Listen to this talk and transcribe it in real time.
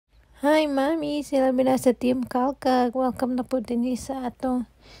Hi, Mami. Sila na sa Team Kalkag. Welcome na po din sa atong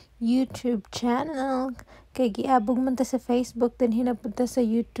YouTube channel. Kay giabog man ta sa Facebook, din hinapunta sa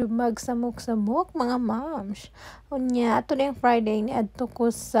YouTube magsamok-samok, mga moms. Unya, ato na yung Friday, ni adto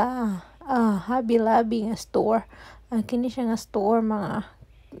ko sa Hobby Lobby nga store. Kini siya nga store, mga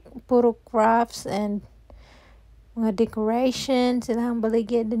puro crafts and mga decorations. Silang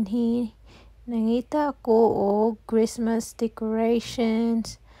baligya din nangita ko og Christmas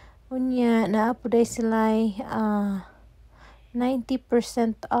decorations. Unya, naapuday sila 90%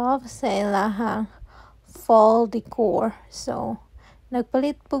 off sa ilahang fall decor. So,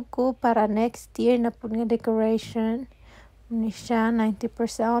 nagpalit po ko para next year na po nga decoration. Ni siya 90%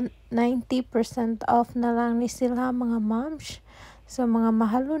 off na lang ni sila, mga moms. So, mga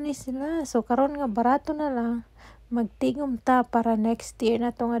mahalo ni sila. So, karon nga barato na lang. Magtigom ta para next year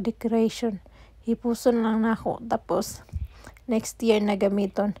na to nga decoration. Hipuson lang na ako. Tapos, next year na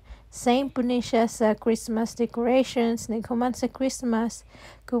gamiton. Same po ni siya sa Christmas decorations. Naghuman sa Christmas,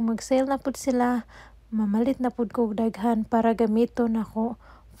 kung mag-sale na po sila, mamalit na po ko daghan para gamiton ako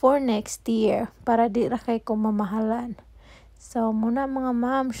for next year. Para di ra kay ko mamahalan. So, muna mga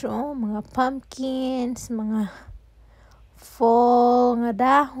moms, mga pumpkins, mga fall nga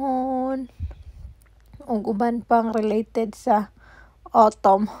dahon, ug uban pang related sa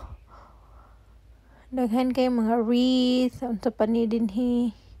autumn. Daghan kay mga wreath, unsa pa ni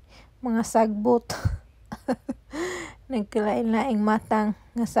dinhi, mga sagbot. Nagkalain-laing matang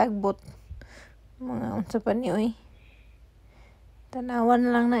nga sagbot. Mga unsa pa ni oy. Tanawan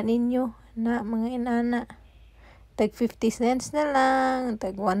lang na ninyo na mga inana. Tag 50 cents na lang,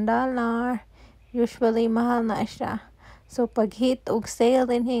 tag $1. Usually mahal na siya. So pag hit og sale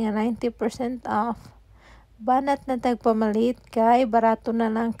din nga 90% off, banat na tag pamalit kay barato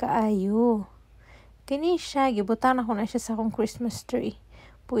na lang kaayo. Kini siya, gibutan ako na siya sa akong Christmas tree.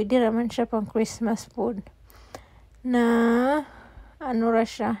 Pwede raman siya pang Christmas food. Na, ano ra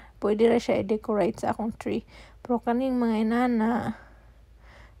siya, pwede ra siya i-decorate sa akong tree. Pero kaning mga inana,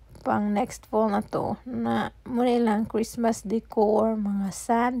 pang next fall na to, na muna lang Christmas decor, mga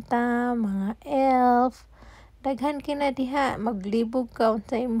Santa, mga elf. Daghan kina diha, maglibog ka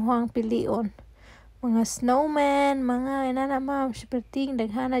sa imuhang pilion. Mga snowman, mga inana ma'am, siperting,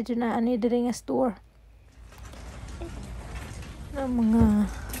 daghan na dyan na ani diri nga store. Na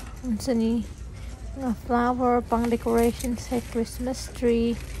mga unsa ni nga flower pang decoration sa Christmas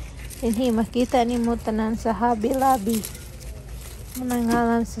tree. Dinhi makita nimo tanan sa Hobby Lobby.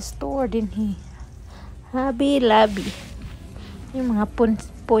 Manangalan sa store dinhi. Hobby Lobby. Yung mga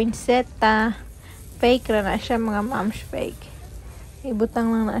poinsettia, fake ra na siya, mga moms, fake.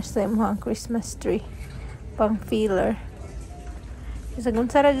 Ibutang lang na siya sa imong Christmas tree pang filler. Sa kung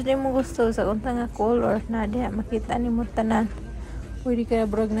sara dyan mo gusto, sa kung nga color na diha makita nimo tanan. Pwede ka na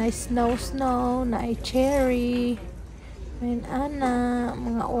brag na snow, na cherry, may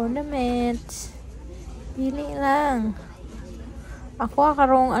mga ornaments. Pili lang. Ako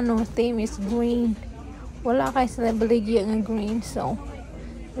karong theme is green. Wala kay sila baligya nga green, so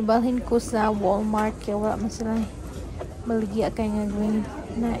ibalhin ko sa Walmart kaya wala man sila baligya kay nga green.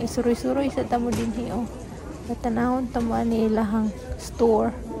 Na isuroy-suroy sa tamo din hiyo. Patanahon tamo ani ilahang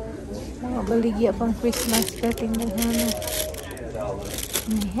store. Mga baligya pang Christmas dating hana.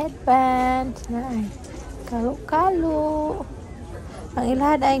 May headbands na ay kalo-kalo. Ang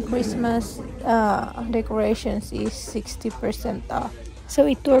ilahad ay Christmas decorations is 60% off. So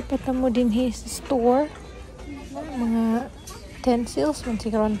itour pa tamo din sa store. Mga utensils man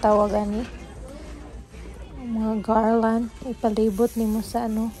siguro tawagan ni. Mga garland ipalibot nimo sa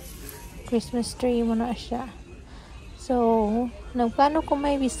Christmas tree mo na siya. So nagplano ko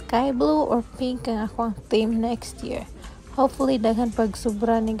may sky blue or pink ang akong theme next year. Hopefully daghan pag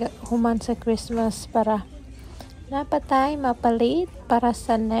sobra ni human sa Christmas para napatay mapalit para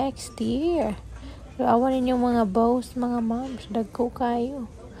sa next year. So awan ninyo mga bows, mga moms, dagko kayo.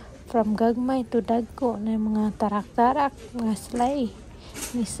 From gagmay to dagko na mga tarak-tarak, mga sleigh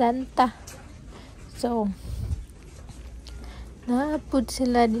ni Santa. So naapod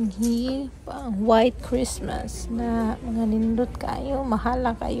sila dinhi pang white Christmas na mga nindot kayo,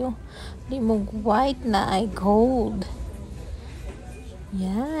 mahala kayo. Di mo white na ay gold.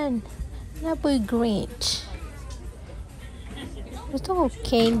 Yan. Napoy Grinch. Gusto ko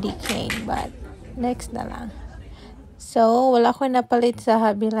candy cane, but next na lang. So, wala ko napalit sa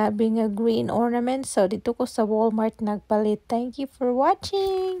Hobby Lobby nga green ornament. So, dito ko sa Walmart nagpalit. Thank you for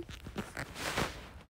watching!